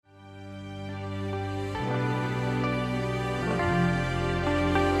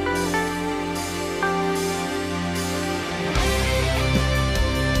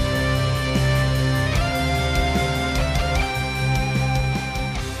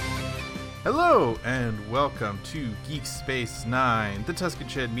Hello, and welcome to Geek Space 9, the Tuscan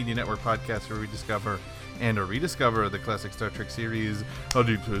Shed Media Network podcast where we discover and rediscover the classic Star Trek series, A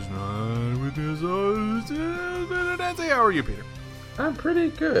Deep Space Nine, with his host, Nancy. How are you, Peter? I'm pretty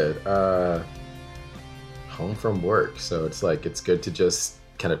good. Home from work, so it's good to just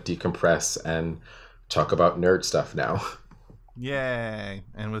kind of decompress and talk about nerd stuff now. Yay.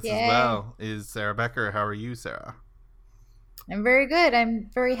 And with us as well is Sarah Becker. How are you, Sarah? I'm very good. I'm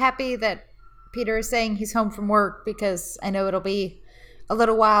very happy that Peter is saying he's home from work because I know it'll be a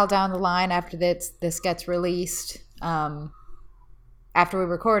little while down the line after this gets released, after we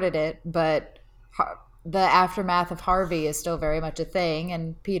recorded it, but the aftermath of Harvey is still very much a thing,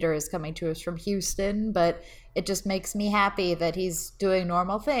 and Peter is coming to us from Houston, but it just makes me happy that he's doing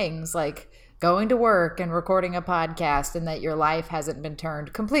normal things like going to work and recording a podcast, and that your life hasn't been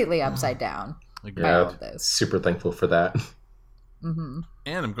turned completely upside down by all of this. Super thankful for that. Mm-hmm.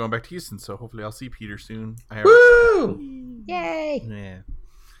 And I'm going back to Houston, so hopefully I'll see Peter soon. Woo! Yay!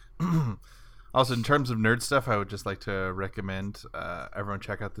 Yeah. Also, in terms of nerd stuff, I would just like to recommend everyone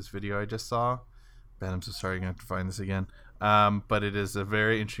check out this video I just saw. Ben, I'm so sorry, you're going to have to find this again. But it is a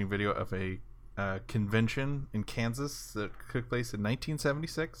very interesting video of a convention in Kansas that took place in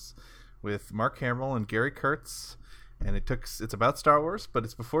 1976 with Mark Hamill and Gary Kurtz. And it's about Star Wars, but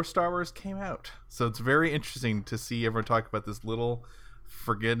it's before Star Wars came out. So it's very interesting to see everyone talk about this little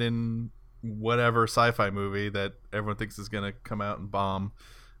forgotten whatever sci-fi movie that everyone thinks is going to come out and bomb.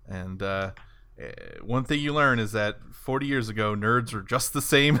 And one thing you learn is that 40 years ago, nerds were just the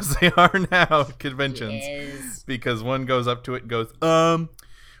same as they are now at conventions. Yes. Because one goes up to it and goes,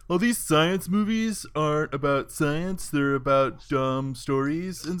 well, these science movies aren't about science. They're about dumb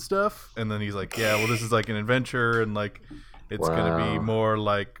stories and stuff. And then he's like, yeah, well, this is like an adventure, and like it's going to be more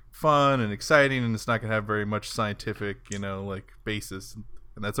like fun and exciting, and it's not going to have very much scientific, like basis.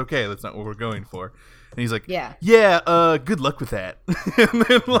 And that's okay. That's not what we're going for. And he's like, yeah, good luck with that. And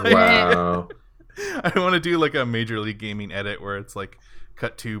then like, wow. I want to do like a Major League Gaming edit where it's like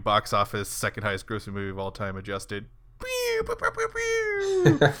cut to box office, second highest grossing movie of all time, adjusted.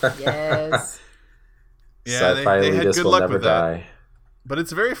 Yes. Yeah, Sci-fi they had good luck with die. that. But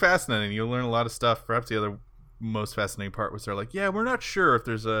it's very fascinating. You'll learn a lot of stuff. Perhaps the other most fascinating part was they're like, yeah, we're not sure if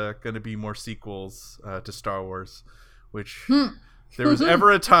there's going to be more sequels to Star Wars, which there was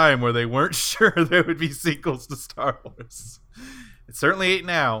ever a time where they weren't sure there would be sequels to Star Wars. It certainly ain't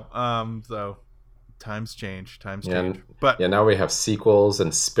now. So times change. But now we have sequels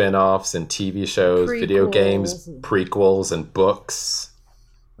and spin-offs and TV shows, video games, prequels and books.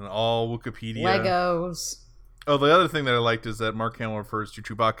 And all Wikipedia. Legos. Oh, the other thing that I liked is that Mark Hamill refers to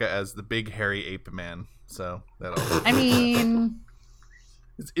Chewbacca as the big hairy ape man. So that also. I mean,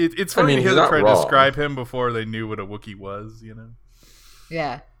 it's funny to hear them try to describe him before they knew what a Wookiee was.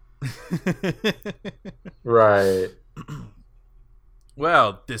 Yeah. Right.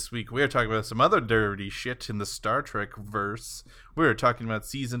 Well, this week we are talking about some other dirty shit in the Star Trek verse. We're talking about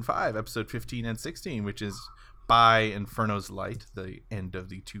Season 5, Episode 15 and 16, which is By Inferno's Light, the end of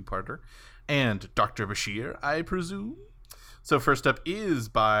the two-parter, and Dr. Bashir, I presume. So first up is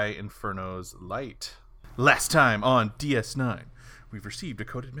By Inferno's Light. Last time on DS9, we've received a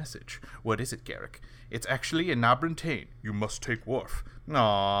coded message. What is it, Garrick? It's actually a Nabrantain. You must take Worf.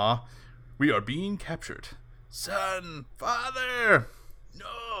 Aww. We are being captured. Son, father...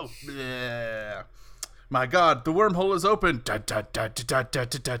 No! Bleh. My God, the wormhole is open! Da, da, da, da, da, da,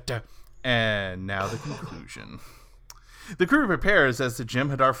 da, da. And now the conclusion. The crew prepares as the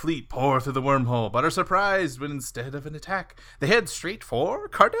Jem'Hadar fleet pour through the wormhole, but are surprised when instead of an attack, they head straight for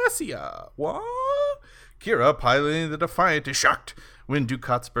Cardassia. What? Kira, piloting the Defiant, is shocked when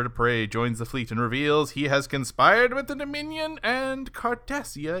Dukat's bird of prey joins the fleet and reveals he has conspired with the Dominion and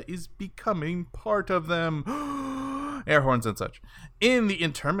Cardassia is becoming part of them. Air horns and such. In the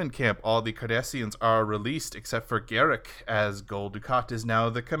internment camp, all the Cardassians are released except for Garrick, as Gul Dukat is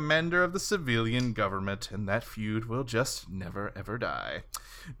now the commander of the civilian government, and that feud will just never ever die.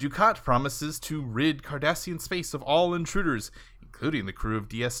 Dukat promises to rid Cardassian space of all intruders, including the crew of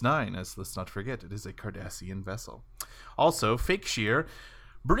DS9, as let's not forget, it is a Cardassian vessel. Also, Fake Shear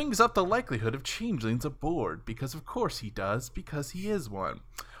brings up the likelihood of changelings aboard, because of course he does, because he is one.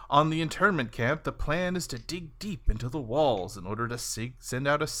 On the internment camp, the plan is to dig deep into the walls in order to send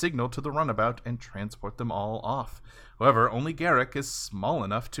out a signal to the runabout and transport them all off. However, only Garrick is small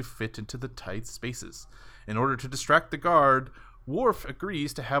enough to fit into the tight spaces. In order to distract the guard, Worf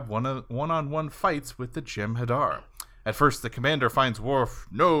agrees to have one-on-one fights with the Jem'Hadar. At first, the commander finds Worf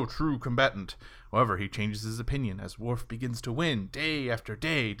no true combatant. However, he changes his opinion as Worf begins to win day after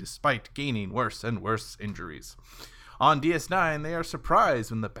day despite gaining worse and worse injuries. On DS9, they are surprised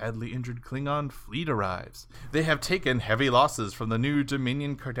when the badly injured Klingon fleet arrives. They have taken heavy losses from the new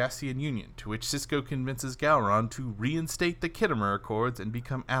Dominion Cardassian Union, to which Sisko convinces Gowron to reinstate the Khitomer Accords and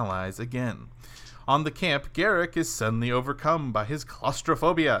become allies again. On the camp, Garak is suddenly overcome by his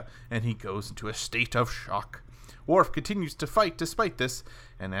claustrophobia, and he goes into a state of shock. Worf continues to fight despite this,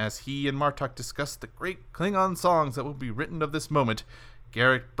 and as he and Martok discuss the great Klingon songs that will be written of this moment,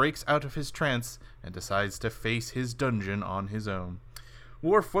 Garak breaks out of his trance and decides to face his dungeon on his own.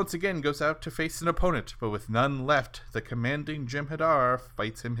 Worf once again goes out to face an opponent, but with none left, the commanding Jem'Hadar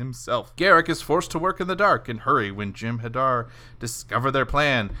fights him himself. Garak is forced to work in the dark and hurry when Jem'Hadar discover their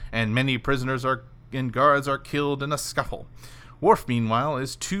plan, and many prisoners and guards are killed in a scuffle. Worf, meanwhile,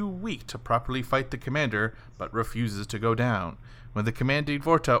 is too weak to properly fight the commander, but refuses to go down. When the commanding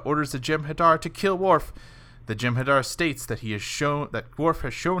Vorta orders the Jem'Hadar to kill Worf, the Jem'Hadar states that Worf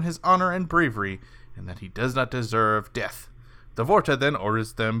has shown his honor and bravery, and that he does not deserve death. The Vorta then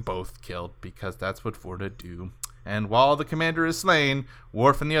orders them both killed, because that's what Vorta do. And while the commander is slain,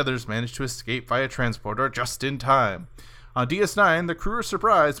 Worf and the others manage to escape via transporter just in time. On DS9, the crew are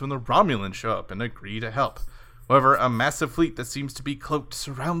surprised when the Romulans show up and agree to help. However, a massive fleet that seems to be cloaked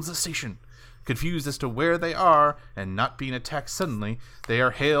surrounds the station. Confused as to where they are, and not being attacked suddenly, they are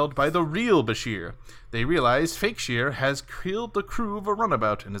hailed by the real Bashir. They realize Fake Shear has killed the crew of a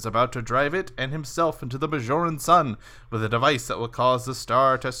runabout and is about to drive it and himself into the Bajoran sun with a device that will cause the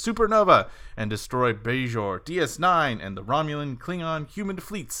star to supernova and destroy Bajor, DS9, and the Romulan, Klingon, human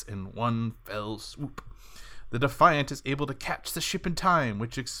fleets in one fell swoop. The Defiant is able to catch the ship in time,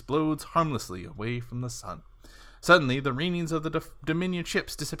 which explodes harmlessly away from the sun. Suddenly, the readings of the Dominion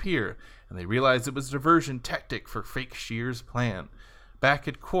ships disappear, and they realize it was a diversion tactic for Fake Shear's plan. Back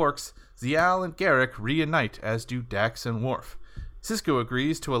at Quark's, Ziyal and Garak reunite, as do Dax and Worf. Sisko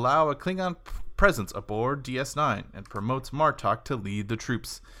agrees to allow a Klingon presence aboard DS9 and promotes Martok to lead the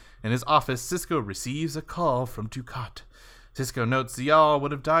troops. In his office, Sisko receives a call from Dukat. Sisko notes Ziyal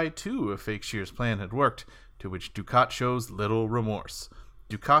would have died too if Fake Shear's plan had worked, to which Dukat shows little remorse.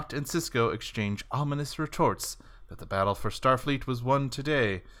 Dukat and Sisko exchange ominous retorts that the battle for Starfleet was won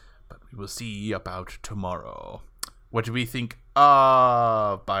today, but we will see about tomorrow. What do we think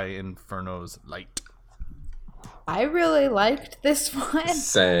of By Inferno's Light? I really liked this one.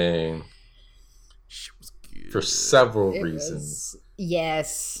 Same. She was good. For several reasons.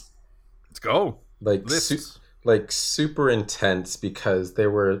 Yes. Let's go. Super intense, because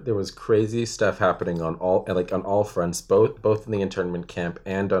there was crazy stuff happening on all fronts, both in the internment camp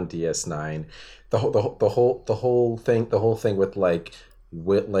and on DS9. The whole thing with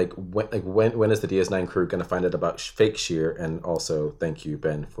when is the DS9 crew going to find out about Fake Shear? And also, thank you,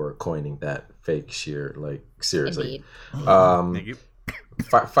 Ben, for coining that, Fake Shear. Like, seriously. Thank you.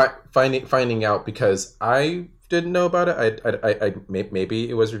 Finding out, because I didn't know about it. I maybe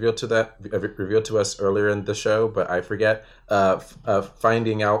it was revealed to us earlier in the show, but I forget.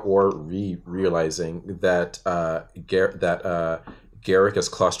 Finding out or realizing that Garak is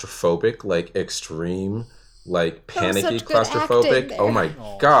claustrophobic, like extreme, like panicky claustrophobic. Oh my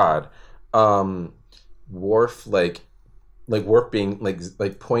god. Worf Worf being like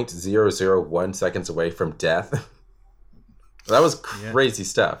 0.001 seconds away from death. That was crazy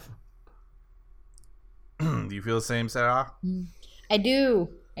stuff. Do you feel the same, Sarah? I do.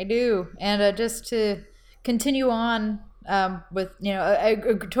 And just to continue on with,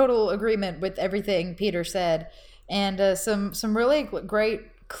 a total agreement with everything Peter said, and some really great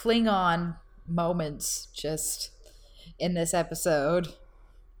Klingon moments just in this episode.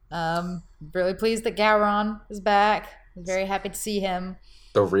 Really pleased that Gowron is back. Very happy to see him.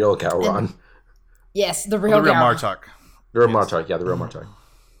 The real Gowron. Yes, the real Gowron. Martok. The real Martok, yeah, the real Martok.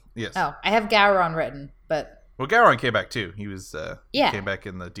 Yes. Oh, I have Gowron written, but... Well, Gowron came back, too. He was, came back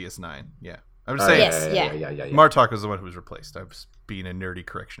in the DS9. Yeah. I'm just saying... Yes. Martok was the one who was replaced. I was being a nerdy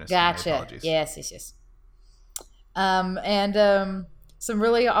correctionist. Gotcha. Apologies. Yes. And some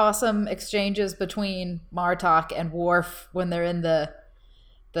really awesome exchanges between Martok and Worf when they're in the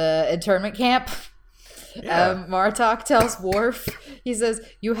internment camp. Yeah. Martok tells Worf, he says,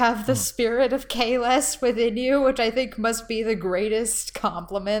 "You have the spirit of Kahless within you," which I think must be the greatest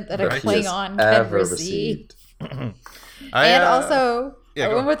compliment that a Klingon can receive. And also,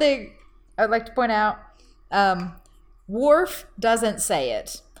 one more thing I'd like to point out, Worf doesn't say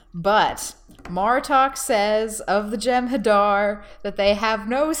it, but Martok says of the Jem'Hadar that they have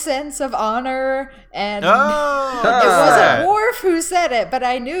no sense of honor, and it wasn't Worf who said it, but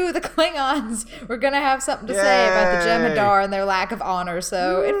I knew the Klingons were going to have something to say about the Jem'Hadar and their lack of honor,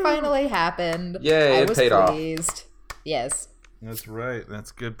 so it finally happened. Yay, I was paid pleased. Off. Yes. That's right.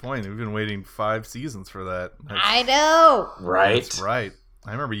 That's a good point. We've been waiting 5 seasons for that. I know. Right. That's right.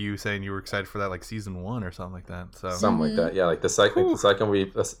 I remember you saying you were excited for that, like season 1 or something like that. So Something like that. Yeah, like the second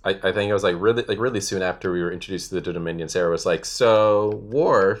we, I think it was like really soon after we were introduced to the Dominion. Sarah was like, "So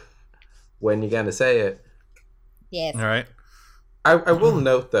Worf, when you gonna say it?" Yes. all right. I will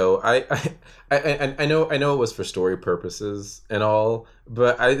note though, I know it was for story purposes and all,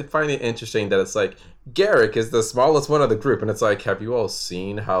 but I find it interesting that it's like Garrick is the smallest one of the group, and it's like, have you all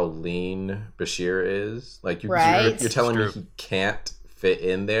seen how lean Bashir is? Like Right. you're telling me It's true. he can't fit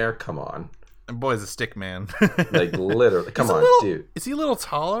in there? Come on, And boy's a stick man. like literally, come He's a on, little- dude. Is he a little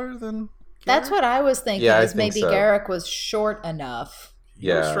taller than That's Garrick? what I was thinking. Yeah, I is think maybe so. Garrick was short enough.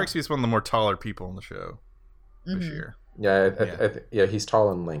 He always Yeah. strikes me as one of the more taller people in the show this Mhm. year. Yeah, he's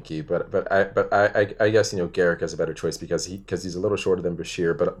tall and lanky, but I guess Garrick is a better choice because he's a little shorter than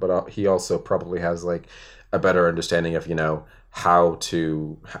Bashir, but he also probably has like a better understanding of how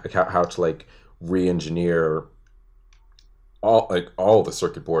to like re-engineer all the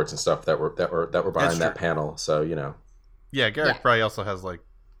circuit boards and stuff that were behind That's that true. panel. So Yeah, Garrick Yeah. probably also has like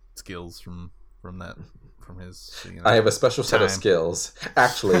skills from his. I have a special set of Time. skills.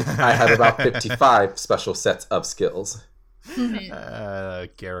 Actually, I have about 55 special sets of skills.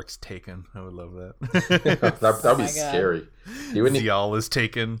 Garrick's taken. I would love that. That'd be my God. scary. He wouldn't. Zial is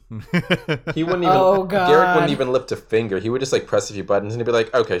taken. He wouldn't even. Oh, God. Garrick wouldn't even lift a finger. He would just like press a few buttons and he'd be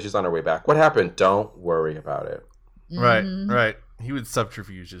like, "Okay, she's on her way back. What happened? Don't worry about it." Right, Mhm. right. He would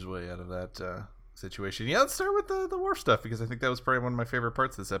subterfuge his way out of that situation. Yeah, let's start with the Worf stuff because I think that was probably one of my favorite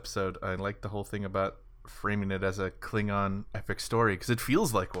parts of this episode. I like the whole thing about framing it as a Klingon epic story because it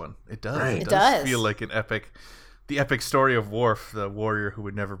feels like one. It does. Right. It It does does. feel like an epic. The epic story of Worf, the warrior who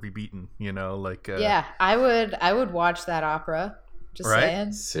would never be beaten. Like Yeah, I would watch that opera. Just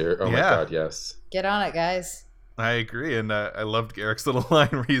Right? saying. Oh my Yeah. god, yes. Get on it, guys. I agree, and I loved Garrick's little line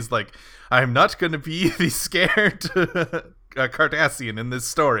where he's like, "I'm not going to be the scared Cardassian in this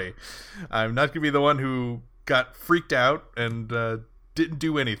story. I'm not going to be the one who got freaked out and didn't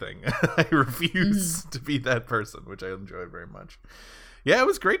do anything. I refuse to be that person," which I enjoyed very much. Yeah, it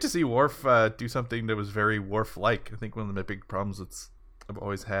was great to see Worf do something that was very Worf-like. I think one of the big problems I've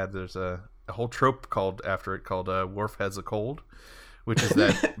always had, there's a whole trope called Worf has a cold, which is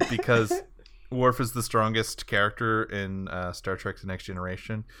that because Worf is the strongest character in Star Trek The Next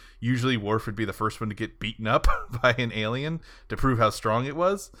Generation, usually Worf would be the first one to get beaten up by an alien to prove how strong it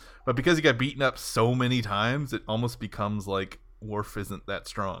was. But because he got beaten up so many times, it almost becomes like Worf isn't that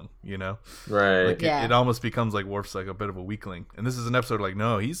strong, Right. Like Yeah. it almost becomes like Worf's like a bit of a weakling. And this is an episode like,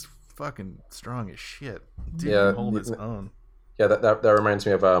 no, he's fucking strong as shit. Dude Yeah. can hold his own. Yeah, that reminds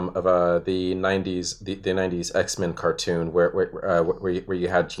me of the 90s the 90s X-Men cartoon where you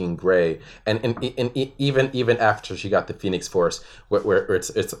had Jean Grey and even after she got the Phoenix Force where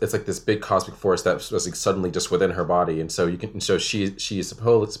it's like this big cosmic force that was like suddenly just within her body, and so she is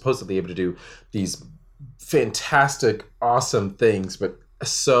supposedly able to do these fantastic awesome things, but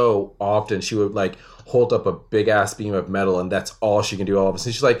so often she would like hold up a big ass beam of metal and that's all she can do all of a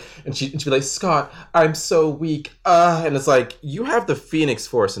sudden. She's like, and she'd be like, "Scott, I'm so weak." And it's like, you have the Phoenix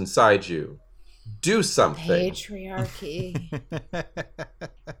Force inside you. Do something. Patriarchy.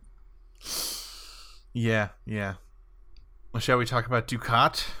 Yeah. Well, shall we talk about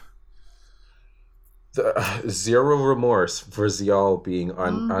Dukat? Zero remorse for Zial being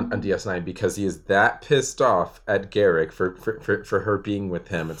on DS9 because he is that pissed off at Garrick for her being with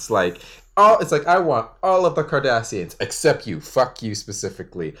him. It's like I want all of the Cardassians except you. Fuck you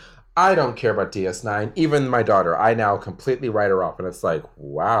specifically. I don't care about DS9. Even my daughter, I now completely write her off. And it's like,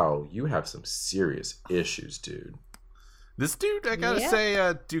 wow, you have some serious issues, dude. This dude, I gotta Yeah. say,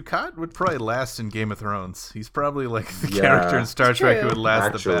 Dukat would probably last in Game of Thrones. He's probably like the Yeah. character in Star It's Trek who true. would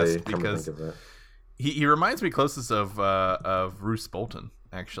last Actually, the best come to because think of it. he reminds me closest of Roose Bolton,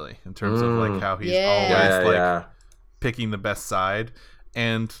 actually, in terms of like how he's Yeah. always like Yeah. picking the best side.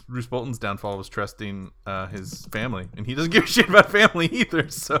 And Roose Bolton's downfall was trusting his family, and he doesn't give a shit about family either.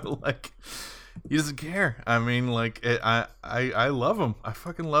 So like, he doesn't care. I mean, like, I love him. I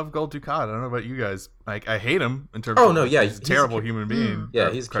fucking love Gul Dukat. I don't know about you guys. Like, I hate him in terms. Oh, of no, yeah, he's a he's terrible a- human being. Yeah,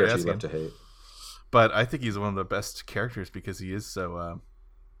 or he's a character you Cardassian. love to hate. But I think he's one of the best characters because he is so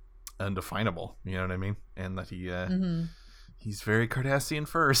undefinable. You know what I mean? And that he he's very Cardassian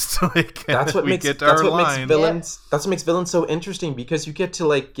first. Like That's what we makes get to that's our what makes line. villains that's what makes villains so interesting because you get to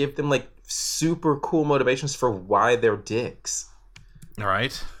like give them like super cool motivations for why they're dicks. All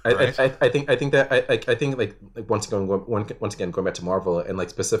right. I think that I think like once again going back to Marvel and like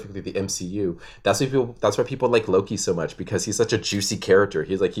specifically the MCU, that's why people like Loki so much, because he's such a juicy character.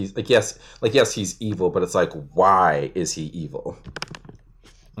 He's like yes he's evil, but it's like, why is he evil?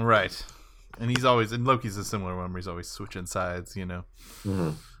 Right. And Loki's a similar one where he's always switching sides, you know. Mm-hmm.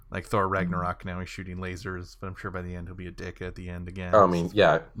 Like Thor Ragnarok, now he's shooting lasers, but I'm sure by the end he'll be a dick at the end again. Oh, I mean,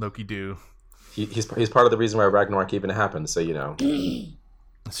 yeah. Loki do. He's part of the reason why Ragnarok even happened, so you know.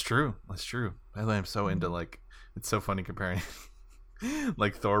 That's true. I am so into, like, it's so funny comparing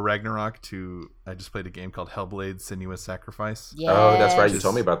like Thor Ragnarok to, I just played a game called Hellblade: Senua's Sacrifice. Yes. Oh, that's right. You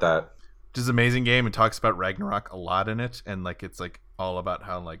told me about that. Which is an amazing game and talks about Ragnarok a lot in it, and like it's like all about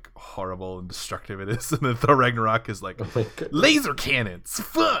how like horrible and destructive it is. And then Thor Ragnarok is like laser cannons,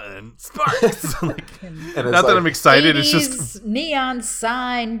 fun, sparks. Like, not like, that I'm excited. It's just neon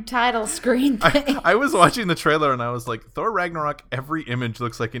sign title screen thing. I was watching the trailer and I was like, Thor Ragnarok. Every image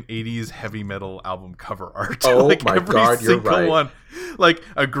looks like an '80s heavy metal album cover art. Oh like my every god, you're single right. one. Like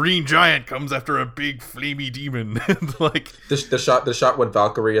a green giant comes after a big flamey demon. And like the shot when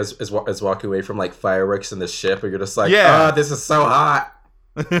Valkyrie is walking away from like fireworks in the ship, and you're just like, Yeah. this is so hot.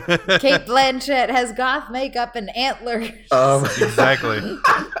 Kate Blanchett has goth makeup and antlers. Exactly.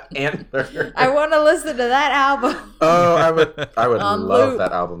 Antler. I want to listen to that album. Oh, I would On love loop.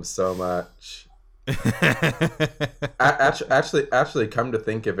 that album so much. Actually, come to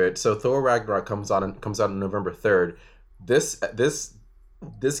think of it, so Thor Ragnarok comes out on November 3rd. This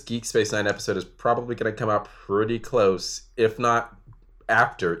Geek Space 9 episode is probably going to come out pretty close, if not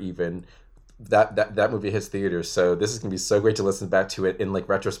after even that movie hits theaters. So this is going to be so great to listen back to it in like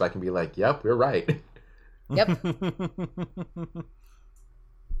retrospect and be like, yep, we're right. Yep.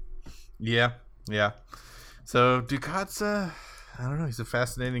 Yeah. So Ducat's I don't know, he's a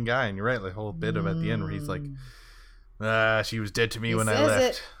fascinating guy, and you're right, like whole bit of at the end where he's like, she was dead to me when I says left.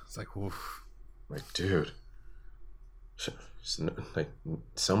 it. It's like, oof. Like, dude, like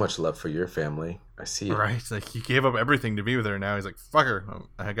so much love for your family. I see it. Right? Like he gave up everything to be with her. Now he's like, fuck her.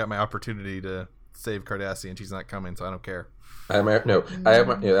 I got my opportunity to save Cardassia, and she's not coming, so I don't care.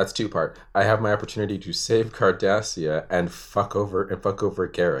 That's two part. I have my opportunity to save Cardassia and fuck over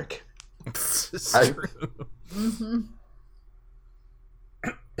Garrick. It's I- true.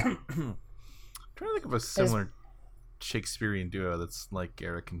 I'm trying to think of a similar Shakespearean duo that's like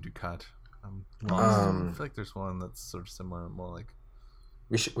Garrick and Ducat. I feel like there's one that's sort of similar, more like.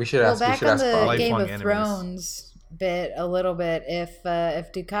 We should Well, ask. back We should on ask the Bob. Game Lifelong of enemies. Thrones bit a little bit.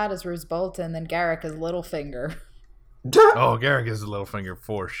 If Ducat is Roose Bolton, then Garrick is Littlefinger. Oh, Garrick is a Littlefinger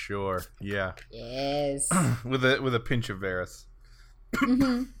for sure. Yeah, Yes. with a pinch of Varys.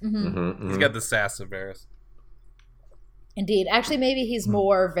 Mm-hmm. He's got the sass of Varys. Indeed. Actually, maybe he's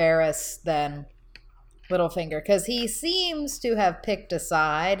more Varys than Littlefinger, because he seems to have picked a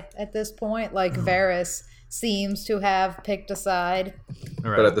side at this point. Like Varys seems to have picked a side.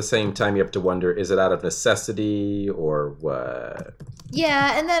 All right. But at the same time, you have to wonder: is it out of necessity or what?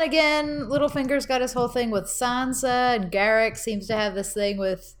 Yeah, and then again, Littlefinger's got his whole thing with Sansa, and Garrick seems to have this thing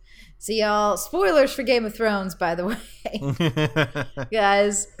with. See y'all. Spoilers for Game of Thrones, by the way,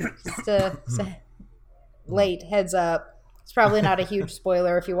 guys. Just late heads up. It's probably not a huge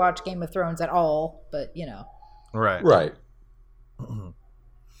spoiler if you watch Game of Thrones at all, but you know. Right. Right.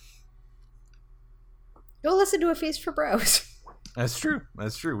 Go listen to A Feast for Bros. That's true.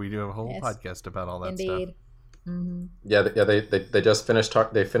 We do have a whole Yes. podcast about all that Indeed. stuff. Mm-hmm. Yeah. They just finished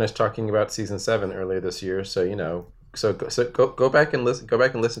talking about season 7 earlier this year. So you know. So go back and listen. Go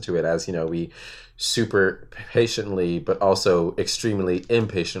back and listen to it, as you know, we super patiently, but also extremely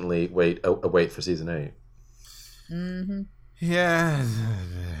impatiently wait for season 8. Mm-hmm. Yeah.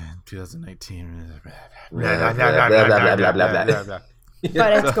 2019. Blah, blah, blah.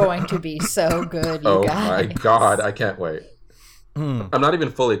 But it's going to be so good, you Oh guys. my god, I can't wait. I'm not even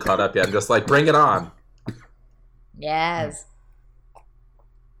fully caught up yet. I'm just like, bring it on. Yes.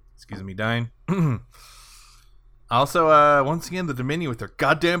 Excuse me, dying. Also, once again, the Dominion with their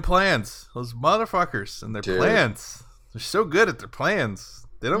goddamn plans. Those motherfuckers and their Dude. plans. They're so good at their plans.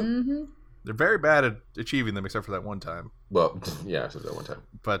 They don't. Mm-hmm. They're very bad at achieving them, except for that one time. Well, yeah, so that one time.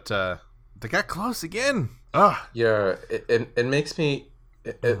 But they got close again. Ugh. Yeah, it makes me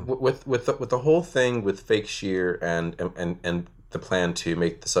with the whole thing with Fake Sheer and the plan to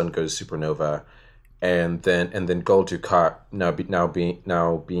make the sun go supernova, and then Gul Dukat now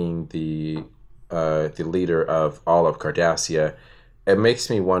being the leader of all of Cardassia. It makes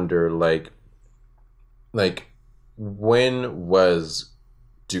me wonder, like when was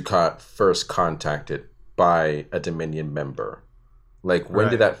Dukat first contacted by a Dominion member? Like, when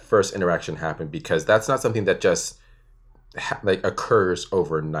did Right. that first interaction happen? Because that's not something that just like occurs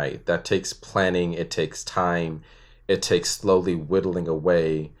overnight. That takes planning. It takes time. It takes slowly whittling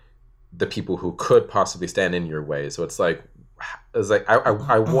away the people who could possibly stand in your way. So it's like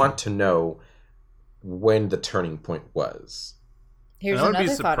I want to know when the turning point was. Here's another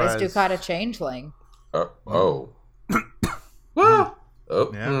thought: is Dukat a changeling? Well,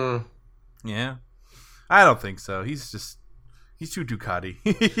 yeah. I don't think so. He's too Ducati.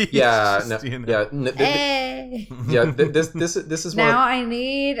 This is now I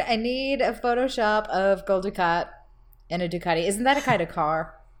need a Photoshop of Gul Dukat and a Ducati. Isn't that a kind of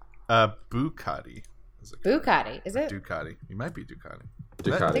car? Bucati. Bucati, is it? Ducati. You might be Ducati.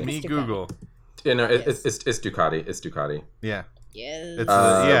 Ducati. Me Google. You know, it's Ducati. It's Ducati. Yeah. Yes. It's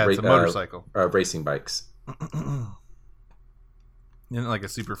a motorcycle. Racing bikes. Isn't it like a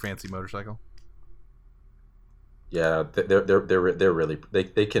super fancy motorcycle? Yeah, they're really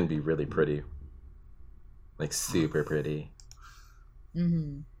they can be really pretty, like super pretty.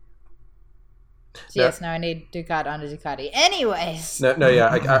 Mm-hmm. So yes, now I need Ducat on a Ducati. Anyways. Yeah,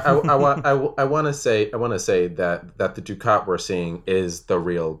 I want to say that the Ducat we're seeing is the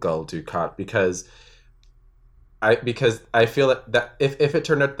real Gul Dukat because I feel that if it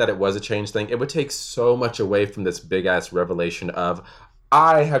turned out that it was a change thing, it would take so much away from this big ass revelation of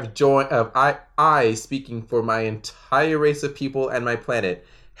I have joined I speaking for my entire race of people and my planet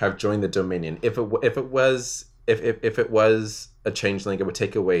have joined the Dominion. If it was a changeling, it would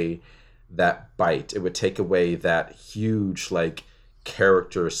take away that bite. It would take away that huge like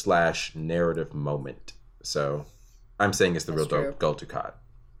character / narrative moment. So I'm saying it's the real Gul Dukat.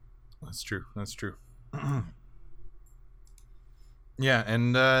 That's true. Yeah,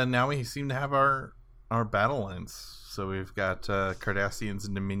 and now we seem to have our battle lines. So we've got Cardassians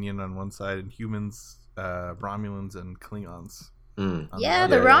and Dominion on one side, and humans, Romulans and Klingons.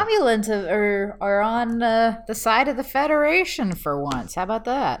 Romulans are on the side of the Federation for once. How about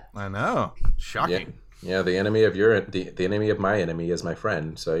that? I know, shocking. Yeah, the enemy of the enemy of my enemy is my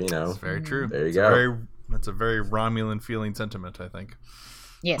friend. So you know, that's very true. There you go. That's a very Romulan feeling sentiment, I think.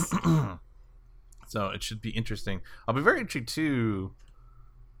 Yes. So it should be interesting. I'll be very interested too.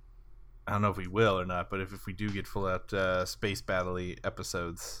 I don't know if we will or not, but if we do get full out space battle-y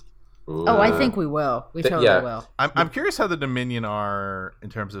episodes. I think we will. We totally will. I'm curious how the Dominion are in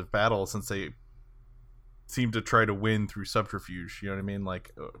terms of battle, since they seem to try to win through subterfuge. You know what I mean?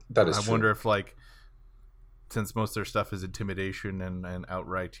 Like, that is true. I wonder if, like, since most of their stuff is intimidation and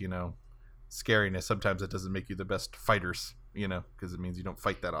outright, scariness, sometimes it doesn't make you the best fighters, because it means you don't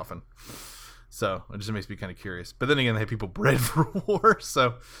fight that often. So it just makes me kind of curious. But then again, they have people bred for war,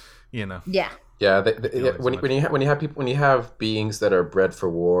 so Yeah. When you have beings that are bred for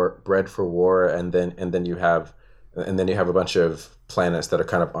war, and then you have a bunch of planets that are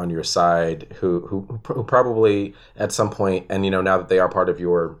kind of on your side who probably at some point, and now that they are part of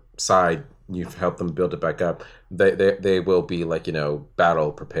your side, you've helped them build it back up. They will be like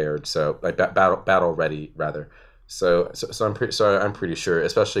battle prepared, so like battle ready rather. So I'm pretty sure,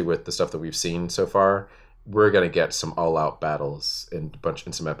 especially with the stuff that we've seen so far, we're gonna get some all-out battles in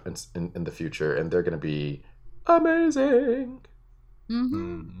the future, and they're gonna be amazing.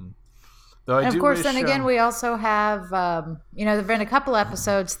 Mm-hmm. And of course, then again, we also have there've been a couple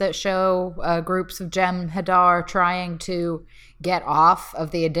episodes that show groups of Jem'Hadar trying to get off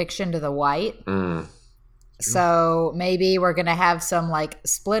of the addiction to the white. So maybe we're gonna have some like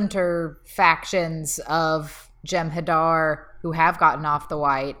splinter factions of Jem'Hadar who have gotten off the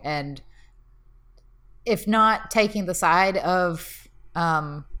white, and if not taking the side of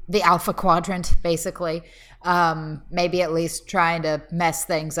the Alpha Quadrant, basically, maybe at least trying to mess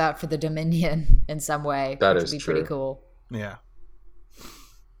things up for the Dominion in some way. That would is be true. Pretty cool. Yeah.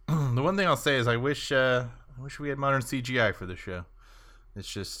 The one thing I'll say is I wish we had modern CGI for the show. It's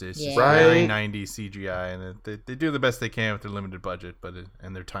just very 90s CGI, and they do the best they can with their limited budget,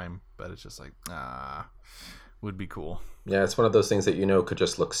 and their time. But it's just like would be cool. Yeah, it's one of those things that could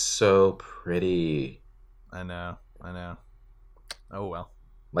just look so pretty. I know. Oh well.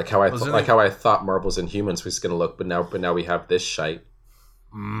 Like how I thought Marvels and Humans was gonna look, but now we have this shite.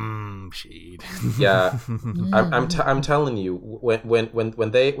 Shade. Yeah, I'm telling you,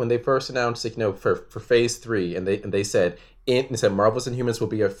 when they first announced for Phase 3, and they said Marvels and Humans will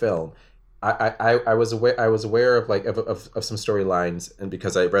be a film. I was aware of some storylines, and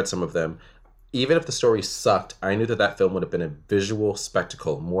because I read some of them. Even if the story sucked, I knew that film would have been a visual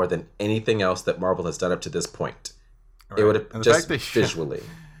spectacle more than anything else that Marvel has done up to this point. Right. It would have just visually.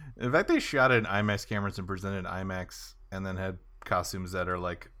 In fact, they shot it in IMAX cameras and presented IMAX, and then had costumes that are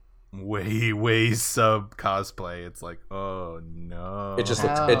like way sub cosplay. It's like, oh no! It just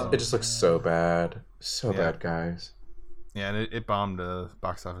looks so bad, bad, guys. Yeah, and it bombed the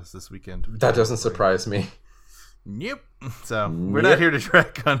box office this weekend. That doesn't surprise me. Yep. So we're not here to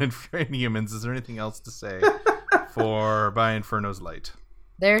track on Inhumans. Is there anything else to say for By Inferno's Light?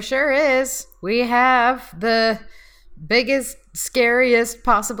 There sure is. We have the biggest, scariest,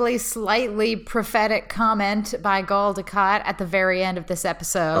 possibly slightly prophetic comment by Gul Dukat at the very end of this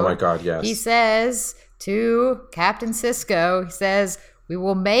episode. Oh my god, yes. He says to Captain Sisko, he says, "We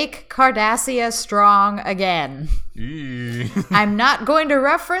will make Cardassia strong again." I'm not going to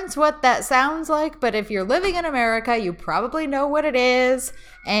reference what that sounds like, but if you're living in America, you probably know what it is,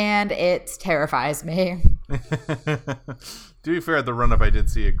 and it terrifies me. To be fair, at the run-up, I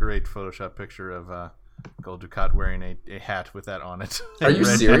did see a great Photoshop picture of Gul Dukat wearing a hat with that on it. Are you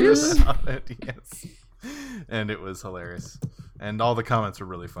serious? On it, yes. And it was hilarious. And all the comments were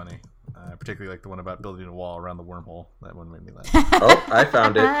really funny. Particularly like the one about building a wall around the wormhole. That one made me laugh. Oh, I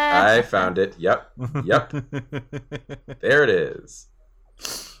found it. Yep. There it is.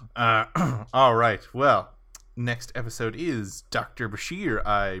 All right. Well, next episode is Dr. Bashir,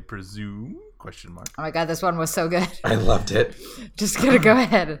 I presume? Question mark. Oh my god, this one was so good. I loved it. Just gonna go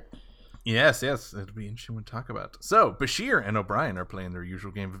ahead. Yes. It'll be interesting to talk about. So, Bashir and O'Brien are playing their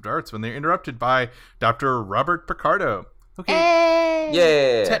usual game of darts when they're interrupted by Dr. Robert Picardo. Okay. Hey!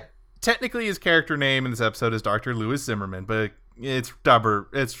 Yeah. Technically, his character name in this episode is Dr. Lewis Zimmerman, but it's Dr.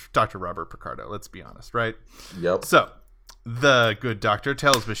 Robert Picardo, let's be honest, right? Yep. So, the good doctor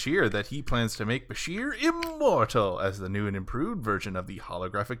tells Bashir that he plans to make Bashir immortal as the new and improved version of the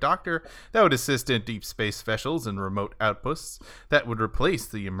holographic doctor that would assist in deep space specials and remote outposts, that would replace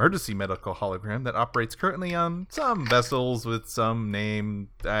the emergency medical hologram that operates currently on some vessels with some name,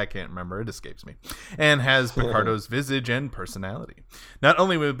 I can't remember, it escapes me, and has Picardo's visage and personality. Not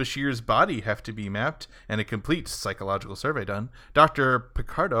only will Bashir's body have to be mapped and a complete psychological survey done, Dr.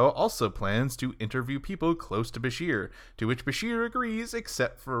 Picardo also plans to interview people close to Bashir, to which Bashir agrees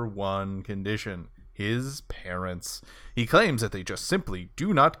except for one condition: his parents. He claims that they just simply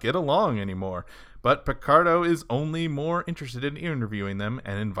do not get along anymore, but Picardo is only more interested in interviewing them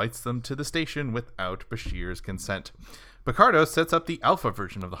and invites them to the station without Bashir's consent. Picardo sets up the alpha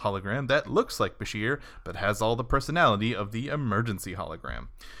version of the hologram that looks like Bashir, but has all the personality of the emergency hologram.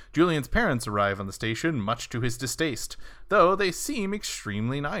 Julian's parents arrive on the station, much to his distaste, though they seem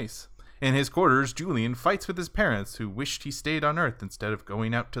extremely nice. In his quarters, Julian fights with his parents, who wished he stayed on Earth instead of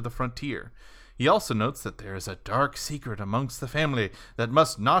going out to the frontier. He also notes that there is a dark secret amongst the family that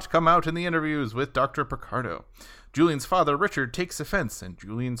must not come out in the interviews with Dr. Picardo. Julian's father, Richard, takes offense, and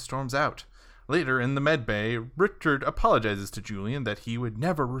Julian storms out. Later in the medbay, Richard apologizes to Julian that he would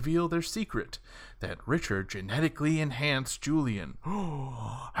never reveal their secret, that Richard genetically enhanced Julian.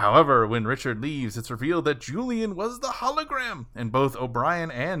 However, when Richard leaves, it's revealed that Julian was the hologram, and both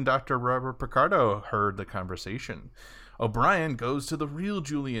O'Brien and Dr. Robert Picardo heard the conversation. O'Brien goes to the real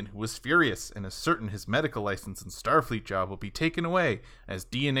Julian, who was furious and is certain his medical license and Starfleet job will be taken away, as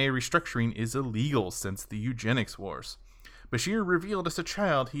DNA restructuring is illegal since the eugenics wars. Bashir revealed as a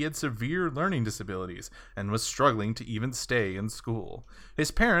child he had severe learning disabilities and was struggling to even stay in school.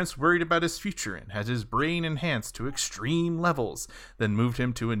 His parents worried about his future and had his brain enhanced to extreme levels, then moved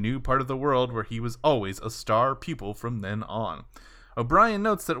him to a new part of the world where he was always a star pupil from then on. O'Brien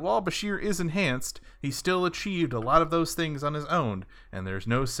notes that while Bashir is enhanced, he still achieved a lot of those things on his own, and there's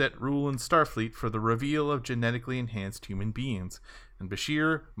no set rule in Starfleet for the reveal of genetically enhanced human beings, and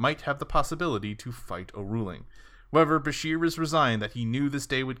Bashir might have the possibility to fight a ruling. However, Bashir is resigned that he knew this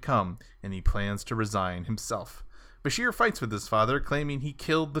day would come, and he plans to resign himself. Bashir fights with his father, claiming he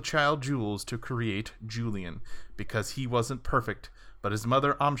killed the child Jules to create Julian, because he wasn't perfect, but his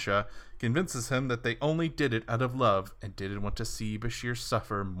mother Amsha convinces him that they only did it out of love and didn't want to see Bashir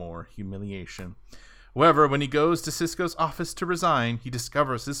suffer more humiliation. However, when he goes to Sisko's office to resign, he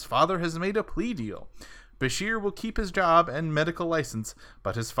discovers his father has made a plea deal. Bashir will keep his job and medical license,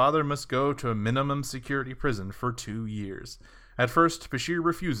 but his father must go to a minimum security prison for 2 years. At first, Bashir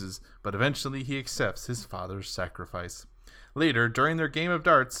refuses, but eventually he accepts his father's sacrifice. Later, during their game of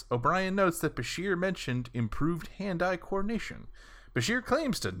darts, O'Brien notes that Bashir mentioned improved hand-eye coordination. Bashir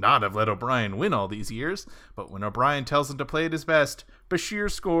claims to not have let O'Brien win all these years, but when O'Brien tells him to play at his best,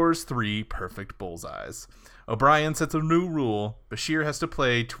 Bashir scores 3 perfect bullseyes. O'Brien sets a new rule: Bashir has to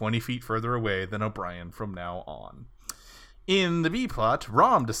play 20 feet further away than O'Brien from now on. In the B-plot,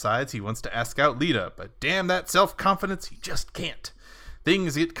 Rom decides he wants to ask out Lita, but damn that self-confidence, he just can't.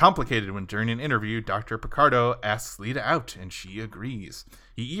 Things get complicated when during an interview, Dr. Picardo asks Lita out, and she agrees.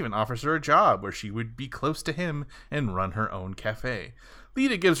 He even offers her a job where she would be close to him and run her own cafe.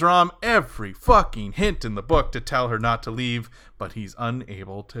 Lita gives Rom every fucking hint in the book to tell her not to leave, but he's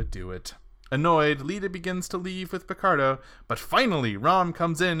unable to do it. Annoyed, Lita begins to leave with Picardo, but finally Rom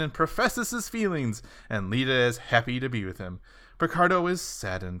comes in and professes his feelings, and Lita is happy to be with him. Picardo is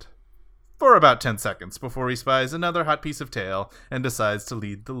saddened for about 10 seconds before he spies another hot piece of tail and decides to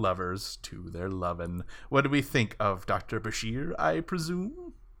lead the lovers to their lovin'. What do we think of Dr. Bashir, I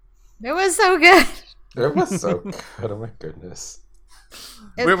presume? It was so good. It was so good. Oh my goodness.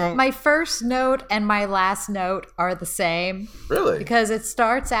 My first note and my last note are the same. Really? Because it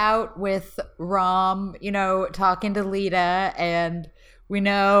starts out with Rom, talking to Lita, and we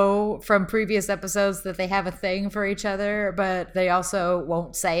know from previous episodes that they have a thing for each other, but they also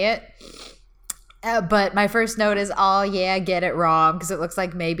won't say it. But my first note is, oh yeah, get it, Rom, because it looks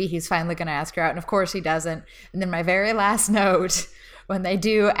like maybe he's finally going to ask her out, and of course he doesn't. And then my very last note, when they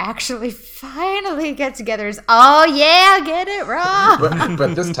do actually finally get together, is, oh yeah, get it, Rom.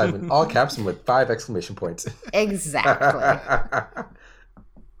 but this time in all caps and with 5 exclamation points. Exactly.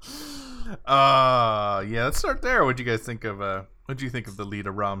 Yeah, let's start there. What do you guys think of the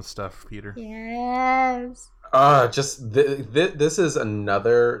Lita Rom stuff, Peter? Yes. This is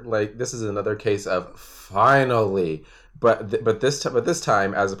another case of finally, but this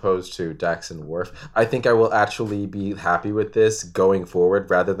time, as opposed to Dax and Worf, I think I will actually be happy with this going forward,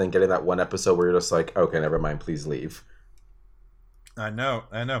 rather than getting that one episode where you're just like, okay, never mind, please leave. I know.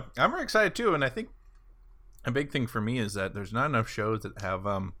 I'm very excited too, and I think a big thing for me is that there's not enough shows that have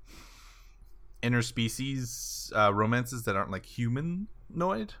interspecies romances that aren't like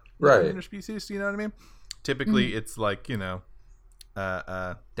humanoid, right? Interspecies, you know what I mean? Typically, it's like,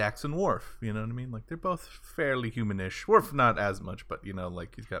 Dax and Worf, you know what I mean? Like, they're both fairly humanish. Worf, not as much, but,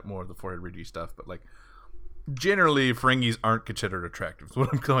 like, he's got more of the forehead ridgy stuff. But, like, generally, Ferengis aren't considered attractive, is what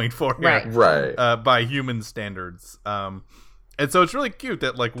I'm going for here. Right. By human standards. And so it's really cute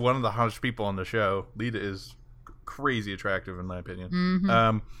that, like, one of the hottest people on the show, Lita, is crazy attractive, in my opinion.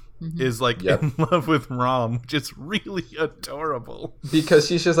 Mm-hmm. Is like in love with Rom, which is really adorable. Because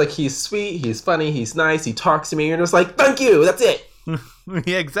she's just like, he's sweet, he's funny, he's nice, he talks to me, and you're just like, thank you, that's it.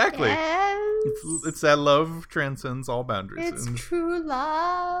 Yeah, exactly. Yes. It's that love transcends all boundaries. It's true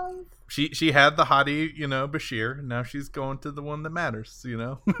love. She had the hottie, Bashir, and now she's going to the one that matters,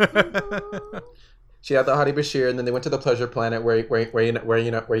 She had the hottie Bashir, and then they went to the pleasure planet where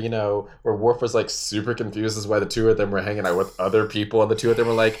Worf was like super confused as why the two of them were hanging out with other people, and the two of them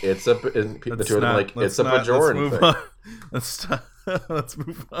were like, it's a Bajoran thing. Let's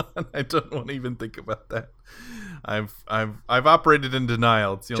move on. I don't want to even think about that. I've operated in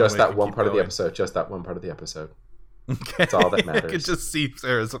denial. It's the only just way that one part of the episode. Just that one part of the episode. Okay. That's all that matters. I could just see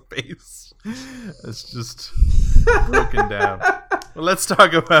Sarah's face. It's just broken down. Well, let's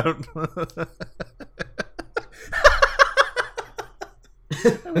talk about.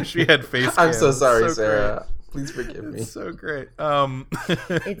 I wish we had face cams. I'm so sorry, so Sarah. Great. Please forgive me. It's so great.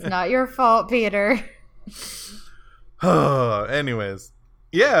 It's not your fault, Peter. Anyways,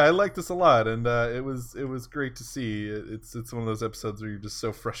 yeah, I like this a lot, and it was great to see. It's one of those episodes where you're just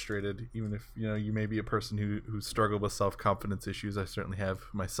so frustrated, even if you may be a person who struggled with self-confidence issues. I certainly have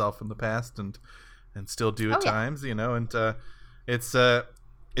myself in the past, and still do at times, and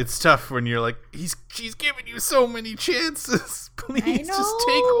it's tough when you're like, she's giving you so many chances. Please just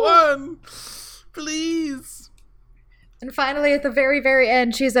take one, please. And finally, at the very, very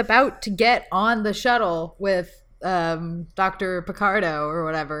end, she's about to get on the shuttle with Dr. Picardo or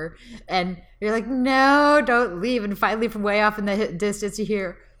whatever, and you're like, no, don't leave. And finally, from way off in the distance, you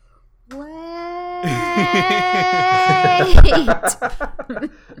hear, wait.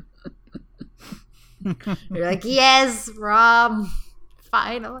 You're like, yes, Rom,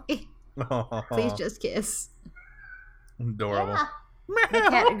 finally. Please just kiss. Adorable. Yeah. My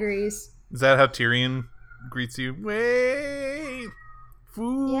cat agrees. Is that how Tyrion greets you? Wait,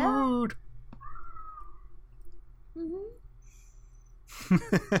 food. Yeah.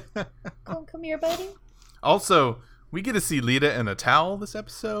 Come here, buddy. Also, we get to see Lita in a towel this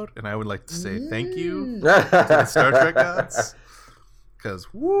episode, and I would like to say thank you to the Star Trek gods, because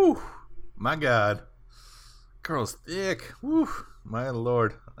my God, girl's thick. Woo, my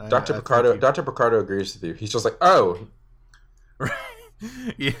Lord. Dr. Picardo agrees with you. He's just like, oh.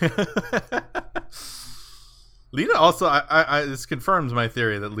 Yeah. Lita also, I this confirms my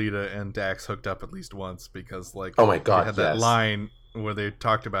theory that Lita and Dax hooked up at least once, because oh my God, they had that line where they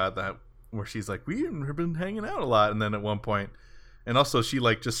talked about that, where she's like, we've been hanging out a lot, and then at one point, and also she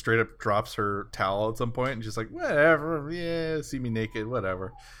like just straight up drops her towel at some point, and she's like, whatever, yeah, see me naked,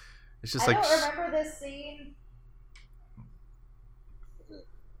 whatever. It's just I like, don't remember this scene.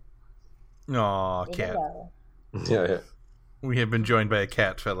 Aw, cat. Yeah. We have been joined by a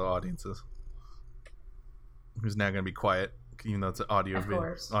cat, fellow audiences, who's now going to be quiet, even though it's an audio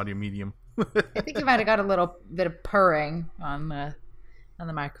medium. I think you might have got a little bit of purring on the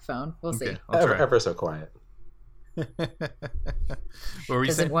microphone. We'll see. Okay, I'll try. Ever so quiet. What were you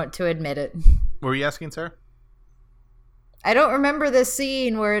Doesn't saying? want to admit it. What were you asking, Sarah? I don't remember this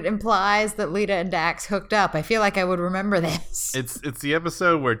scene where it implies that Lita and Dax hooked up. I feel like I would remember this. It's the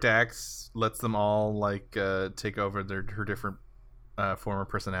episode where Dax lets them all like take over her different former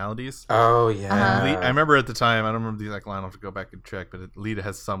personalities. Oh yeah. Uh-huh. I remember at the time, I don't remember the exact line. I'll have to go back and check, but Lita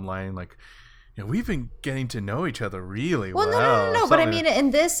has some line like, we've been getting to know each other really well. No. But I mean, in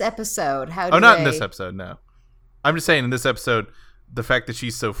this episode, how do not they... in this episode, no. I'm just saying in this episode, the fact that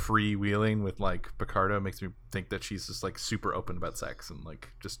she's so freewheeling with like Picardo makes me think that she's just like super open about sex and like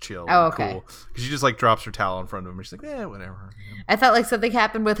just chill. Oh, and okay. Cool. Because she just like drops her towel in front of him and she's like, whatever. I felt like something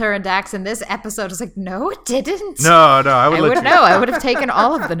happened with her and Dax in this episode. I was like, no, it didn't. No, I would I let would you know. I would have taken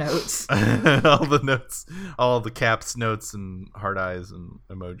all of the notes. all the notes, all the caps, notes, and heart eyes and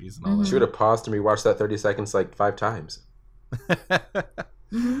emojis and all She would have paused and rewatched that 30 seconds like 5 times. that.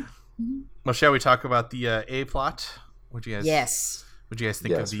 Well, shall we talk about the A plot? What do you guys? Yes. What do you guys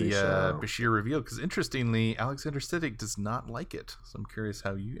think Yes, of the we shall. Bashir reveal? Because interestingly, Alexander Siddig does not like it. So I'm curious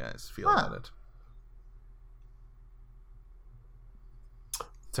how you guys feel about it.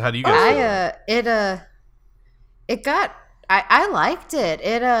 So how do you guys feel? I liked it.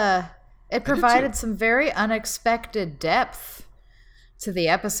 It provided too. some very unexpected depth to the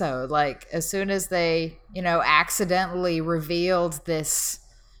episode. Like as soon as they, accidentally revealed this,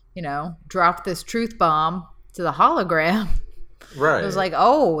 dropped this truth bomb to the hologram. Right. It was like,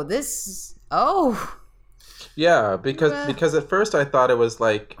 Yeah, because at first I thought it was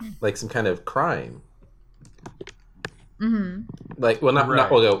like some kind of crime. mm-hmm. Like, well, not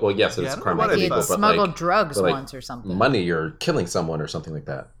Right. well, yes, Yeah, I it's don't crime. know what on He I had people, thought. but smuggled like, drugs but, like, once or something. money or killing someone or something like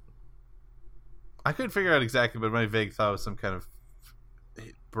that. I couldn't figure out exactly, but my vague thought was some kind of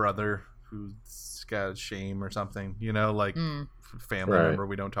brother who's got shame or something. Like family Right. member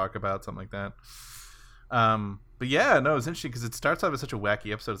we don't talk about, something like that. But yeah, no, it's interesting because it starts off as such a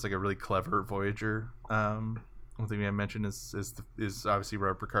wacky episode. It's like a really clever Voyager. One thing we haven't mentioned is obviously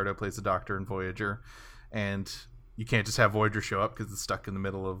Robert Picardo plays the Doctor in Voyager, and you can't just have Voyager show up because it's stuck in the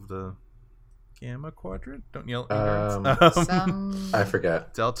middle of the Gamma Quadrant. Don't yell at me, nerds. Some I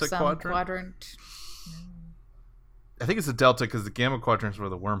forget. Delta some Quadrant. I think it's the Delta because the Gamma Quadrant is where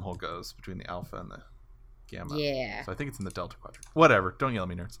the wormhole goes between the Alpha and the Gamma. Yeah. So I think it's in the Delta Quadrant. Whatever. Don't yell at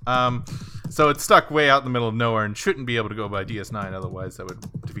me, nerds. So it's stuck way out in the middle of nowhere and shouldn't be able to go by DS9. Otherwise, that would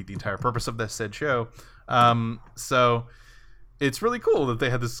defeat the entire purpose of this said show. So it's really cool that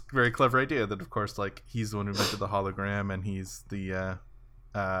they had this very clever idea that, of course, like he's the one who invented the hologram and he's the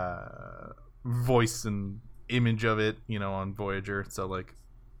voice and image of it, on Voyager. So like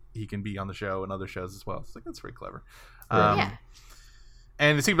he can be on the show and other shows as well. So like that's very clever. Yeah.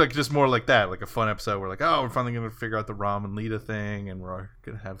 And it seemed like just more like that, like a fun episode. We're like, we're finally going to figure out the Rom and Lita thing, and we're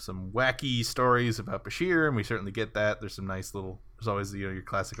going to have some wacky stories about Bashir, and we certainly get that. There's some nice there's always your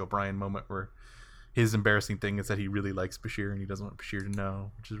classic O'Brien moment where his embarrassing thing is that he really likes Bashir and he doesn't want Bashir to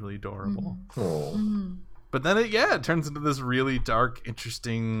know, which is really adorable. Oh. Mm-hmm. But then it turns into this really dark,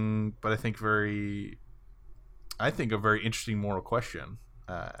 interesting, but I think a very interesting moral question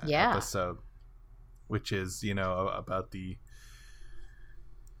episode, which is, about the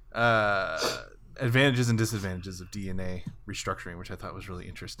advantages and disadvantages of DNA restructuring, which I thought was really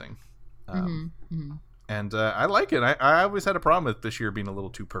interesting. And I like it. I always had a problem with Bashir being a little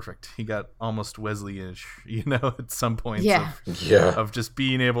too perfect. He got almost Wesley-ish, at some points of just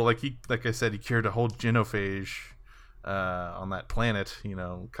being able, like I said, he cured a whole genophage on that planet,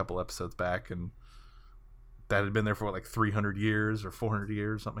 a couple episodes back, and that had been there for 300 years or 400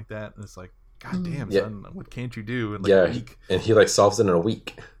 years, something like that. And it's like, God damn, son, what can't you do in a week? And he solves it in a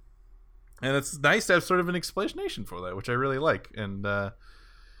week. And it's nice to have sort of an explanation for that, which I really like. And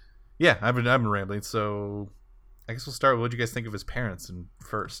I've been rambling, so I guess we'll start with what you guys think of his parents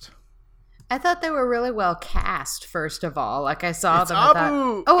first. I thought they were really well cast, first of all. Like, I saw them.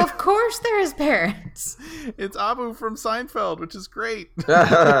 Abu! I thought, of course they're his parents. It's Abu from Seinfeld, which is great.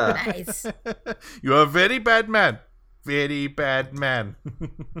 Nice. You're a very bad man. Very bad man.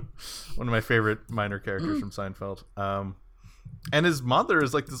 One of my favorite minor characters from Seinfeld. And his mother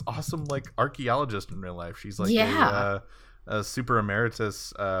is this awesome archaeologist in real life. She's a super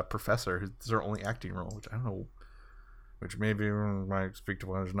emeritus professor. Who's her only acting role, which I don't know, which maybe might speak to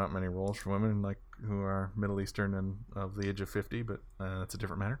why there's not many roles for women who are Middle Eastern and of the age of 50, but that's a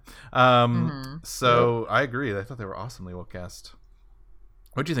different matter. So I agree. I thought they were awesomely well cast.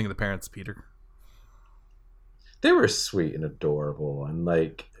 What do you think of the parents, Peter? They were sweet and adorable, and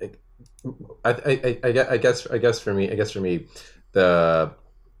I guess for me, the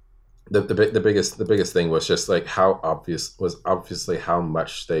the biggest thing was just like how obviously how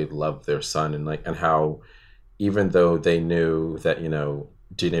much they loved their son, and how even though they knew that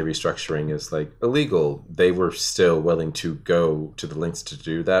DNA restructuring is like illegal, they were still willing to go to the lengths to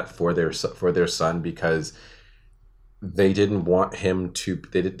do that for their son, because they didn't want him to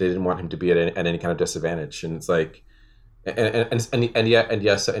be at any kind of disadvantage. And it's like, and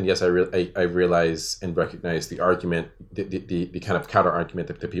yes, I realize and recognize the argument, the kind of counter argument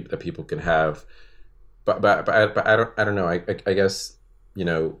that people can have, but I don't know. I guess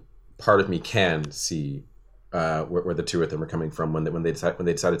part of me can see where the two of them are coming from when they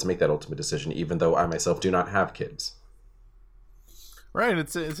decided to make that ultimate decision, even though I myself do not have kids. Right.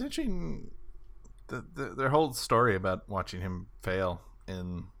 It's interesting. Their whole story about watching him fail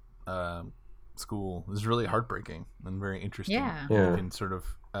in school is really heartbreaking and very interesting. Yeah. You can sort of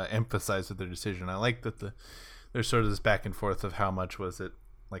emphasize with their decision. I like that there's sort of this back and forth of how much was it,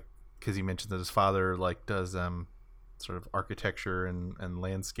 like, because he mentioned that his father like does sort of architecture and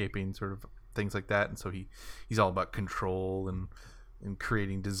landscaping sort of things like that, and so he's all about control and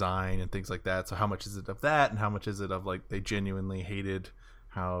creating design and things like that. So how much is it of that, and how much is it of like they genuinely hated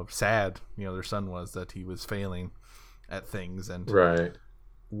how sad their son was that he was failing at things and right.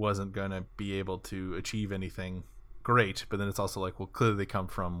 wasn't gonna be able to achieve anything great. But then it's also like, well, clearly they come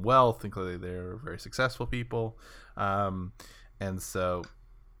from wealth and clearly they're very successful people, and so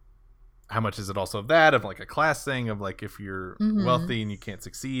how much is it also of that, of like a class thing, of like if you're wealthy and you can't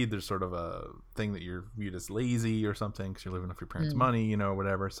succeed, there's sort of a thing that you're viewed as lazy or something because you're living off your parents' money, or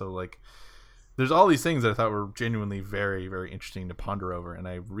whatever. So like there's all these things that I thought were genuinely very, very interesting to ponder over, and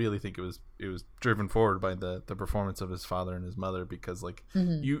I really think it was driven forward by the performance of his father and his mother, because like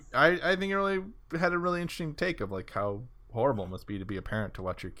I think it really had a really interesting take of like how horrible it must be to be a parent, to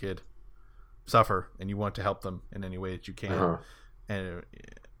watch your kid suffer and you want to help them in any way that you can.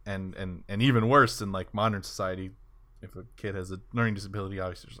 And even worse in like modern society, if a kid has a learning disability,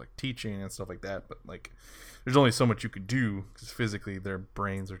 obviously there's like teaching and stuff like that, but like there's only so much you could do because physically their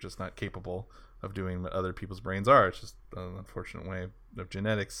brains are just not capable of doing what other people's brains are. It's just an unfortunate way of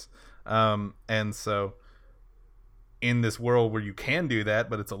genetics. And so in this world where you can do that,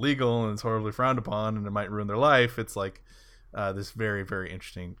 but it's illegal and it's horribly frowned upon and it might ruin their life, it's like this very, very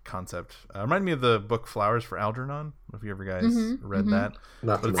interesting concept. Reminded me of the book Flowers for Algernon. If you ever guys read that.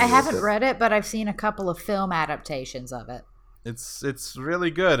 I haven't read it, but I've seen a couple of film adaptations of it. It's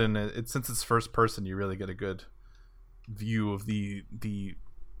really good, and since it's first person, you really get a good view of the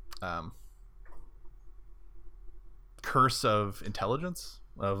curse of intelligence,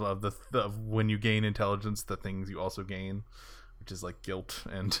 of when you gain intelligence, the things you also gain, which is like guilt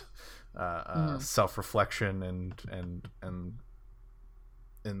and self-reflection and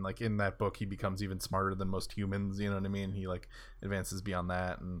like in that book he becomes even smarter than most humans, you know what I mean? He like advances beyond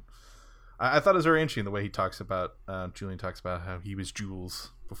that, and I thought it was very interesting the way he talks about Julian talks about how he was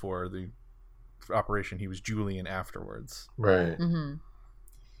Jules before the operation, he was Julian afterwards, right?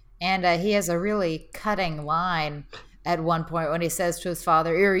 And he has a really cutting line at one point when he says to his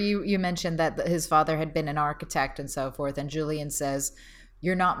father, or you mentioned that his father had been an architect and so forth, and Julian says,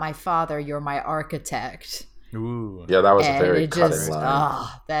 "You're not my father, you're my architect." Ooh. Yeah, that was a very cutting line.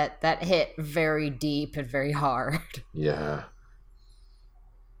 That hit very deep and very hard. Yeah.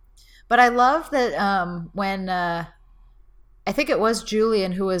 But I love that when I think it was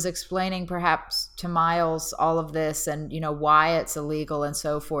Julian who was explaining perhaps to Miles all of this and why it's illegal and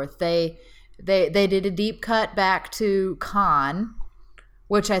so forth. They did a deep cut back to Khan,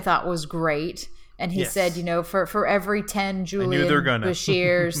 which I thought was great. And he said, for every 10 Julian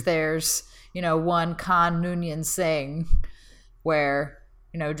Bashirs, there's, one Khan Noonien Singh, where,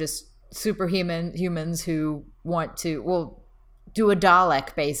 just superhuman humans who want to, do a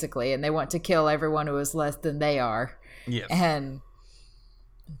Dalek, basically, and they want to kill everyone who is less than they are. Yes. And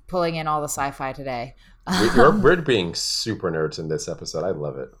pulling in all the sci-fi today. We're being super nerds in this episode. I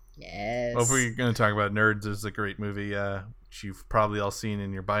love it. Yes. Well, if we're going to talk about nerds, there's a great movie which you've probably all seen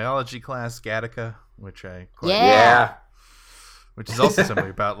in your biology class, Gattaca, which I quite yeah. Which is also something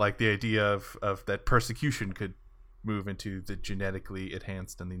about like the idea of that persecution could move into the genetically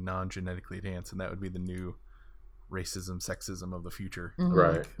enhanced and the non-genetically enhanced, and that would be the new racism, sexism of the future,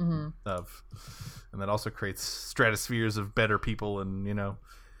 right? And that also creates stratospheres of better people, and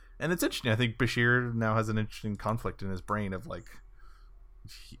and it's interesting. I think Bashir now has an interesting conflict in his brain of like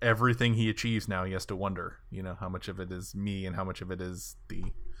everything he achieves now, he has to wonder, how much of it is me and how much of it is the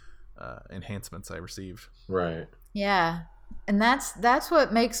enhancements I received. Right. Yeah, and that's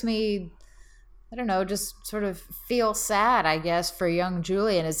what makes me, I don't know, just sort of feel sad, I guess, for young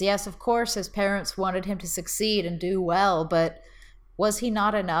Julian is, yes, of course, his parents wanted him to succeed and do well, but was he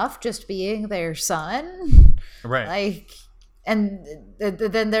not enough just being their son? Right. Like, and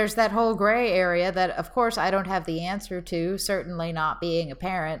then there's that whole gray area that, of course, I don't have the answer to, certainly not being a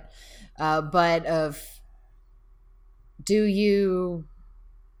parent, but do you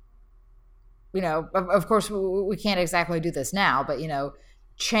know, of course, we can't exactly do this now, but, you know,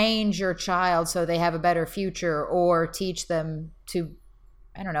 change your child so they have a better future, or teach them to,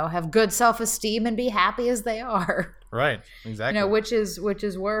 I don't know, have good self-esteem and be happy as they are. Right. Exactly. You know, which is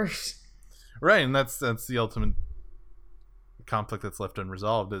worse. Right. And that's the ultimate conflict that's left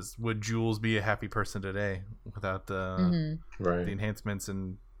unresolved is, would Jules be a happy person today without the enhancements,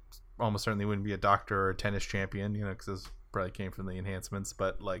 and almost certainly wouldn't be a doctor or a tennis champion, you know, because those probably came from the enhancements.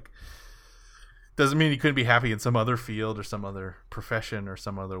 But like, doesn't mean he couldn't be happy in some other field or some other profession or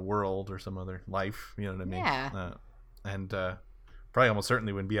some other world or some other life, you know what I mean? Yeah. And probably almost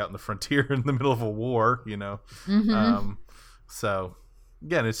certainly wouldn't be out in the frontier in the middle of a war, you know. So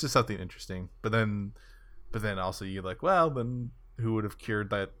again, it's just something interesting. But then also you're like, well, then who would have cured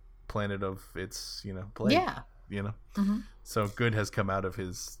that planet of its, you know, plague? Yeah. You know? So good has come out of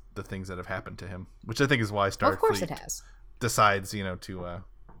the things that have happened to him, which I think is why Starfleet of course it has. decides, you know, to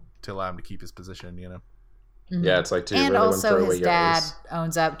allow him to keep his position, you know. Yeah, it's like, and really also his dad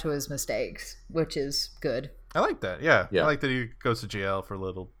owns up to his mistakes, which is good. I like that. Yeah. I like that he goes to jail for a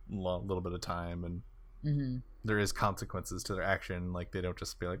little bit of time, and there is consequences to their action. Like, they don't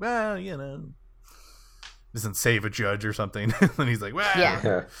just be like, well, you know, doesn't save a judge or something. And he's like,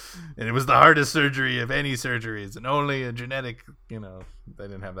 well, and it was the hardest surgery of any surgeries, and only a genetic, you know, they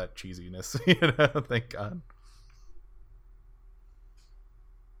didn't have that cheesiness, you know, thank God.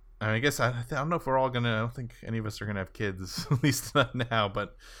 I guess I don't know if we're all I don't think any of us are gonna have kids, at least not now.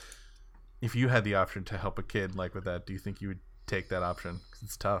 But if you had the option to help a kid like with that, do you think you would take that option? 'Cause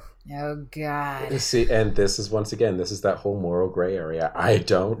it's tough. Oh God. See, and this is that whole moral gray area. I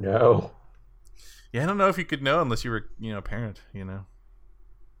don't know. Yeah, I don't know if you could know unless you were, you know, a parent. You know.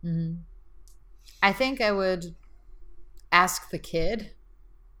 I think I would ask the kid.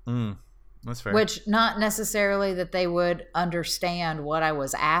 That's fair. Which, not necessarily that they would understand what I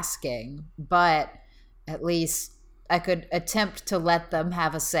was asking, but at least I could attempt to let them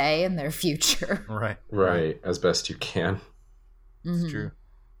have a say in their future. Right. As best you can. It's true.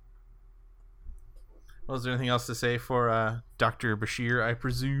 Well, is there anything else to say for Dr. Bashir, I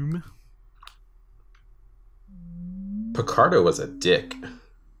presume? Picardo was a dick.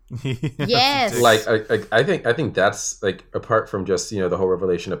 Yes. Like I think that's, like, apart from just, you know, the whole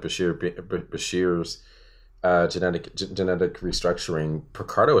revelation of Bashir's genetic restructuring,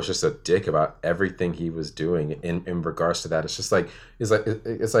 Picardo was just a dick about everything he was doing in regards to that. It's just like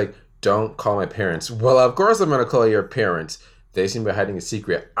it's like don't call my parents. Well, of course I'm gonna call your parents. They seem to be hiding a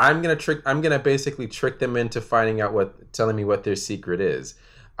secret. I'm gonna basically trick them into telling me what their secret is.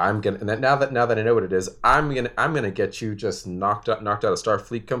 And now that I know what it is, I'm gonna get you just knocked out of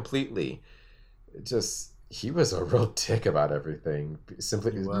Starfleet completely. He was a real dick about everything,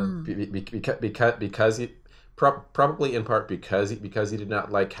 simply because he probably in part because he did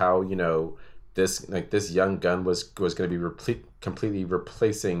not like how, you know, this young gun was going to be completely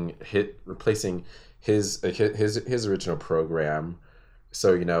replacing his original program.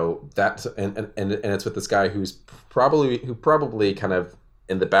 So, you know, that and it's with this guy who probably kind of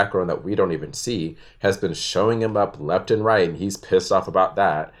in the background that we don't even see has been showing him up left and right, and he's pissed off about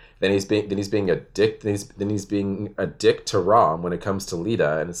that. Then he's being a dick. Then he's being a dick to Rom when it comes to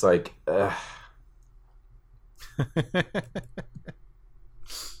Lita, and it's like, ugh.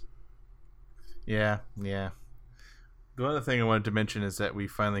 Yeah. The other thing I wanted to mention is that we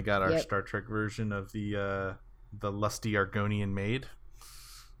finally got our Star Trek version of the lusty Argonian maid,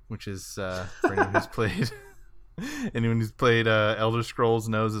 which is for anyone who's played. Anyone who's played Elder Scrolls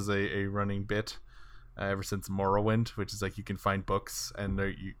knows is a running bit ever since Morrowind, which is like you can find books and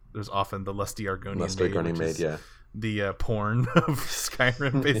there's often the lusty Argonian maid, yeah, the porn of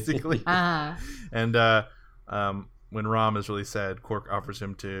Skyrim basically. And when Rom is really sad, Quark offers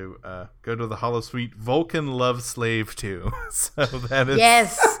him to go to the holosuite Vulcan Love Slave 2. So that is...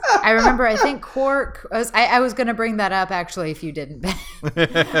 Yes, I remember. I think Quark... I was going to bring that up, actually, if you didn't.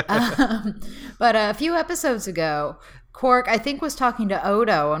 But a few episodes ago, Quark, I think, was talking to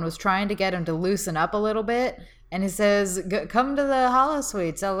Odo and was trying to get him to loosen up a little bit. And he says, come to the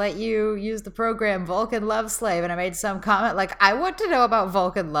holosuites. I'll let you use the program Vulcan Love Slave. And I made some comment like, I want to know about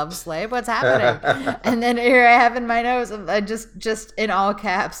Vulcan Love Slave. What's happening? And then here I have in my notes, just in all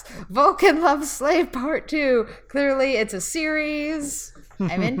caps, Vulcan Love Slave Part 2. Clearly, it's a series.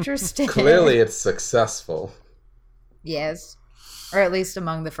 I'm interested. Clearly, it's successful. Yes. Or at least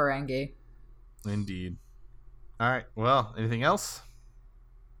among the Ferengi. Indeed. All right. Well, anything else?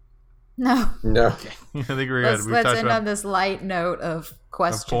 No. No. I think we're good. Let's end on this light note of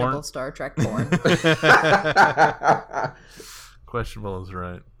questionable Star Trek porn. Questionable is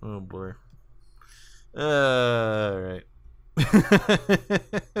right. Oh boy. All right.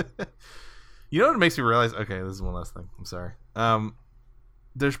 You know what makes me realize? Okay, this is one last thing. I'm sorry.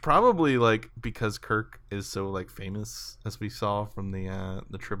 There's probably like, because Kirk is so like famous, as we saw from the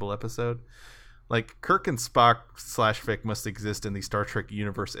Tribble episode, like Kirk and Spock / Fick must exist in the Star Trek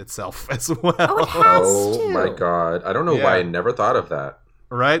universe itself as well. Oh, it has Oh to. my god! I don't know why I never thought of that.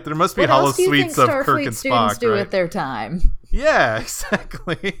 Right? There must be What hollow else do you think suites of Kirk Starfleet and students Spock, do right? with their time? Yeah,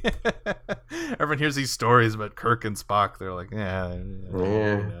 exactly. Everyone hears these stories about Kirk and Spock. They're like, yeah.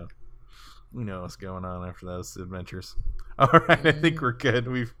 We know what's going on after those adventures. All right, I think we're good.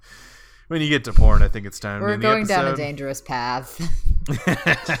 When you get to porn, I think it's time to We're end the going down a episode. dangerous path.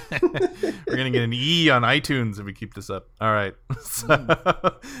 We're going to get an E on iTunes if we keep this up. All right. So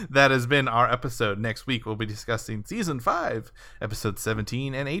that has been our episode. Next week, we'll be discussing Season 5, Episodes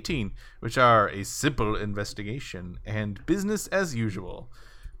 17 and 18, which are A Simple Investigation and Business as Usual.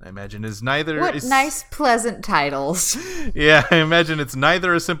 I imagine is neither... What nice, pleasant titles. Yeah, I imagine it's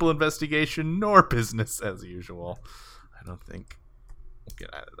neither a simple investigation nor business as usual. I don't think we'll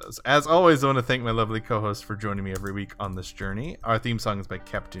get out of those. As always, I want to thank my lovely co-host for joining me every week on this journey. Our theme song is by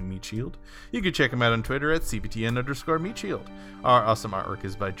Captain Meatshield. You can check him out on Twitter at CPTN_Meatshield. Our awesome artwork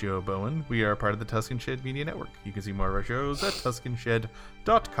is by Joe Bowen. We are part of the Tuscan Shed Media Network. You can see more of our shows at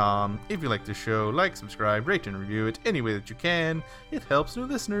TuscanShed.com. If you like the show, like, subscribe, rate, and review it any way that you can. It helps new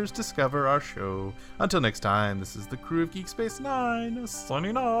listeners discover our show. Until next time, this is the crew of Geek Space 9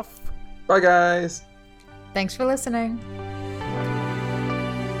 signing off. Bye, guys. Thanks for listening.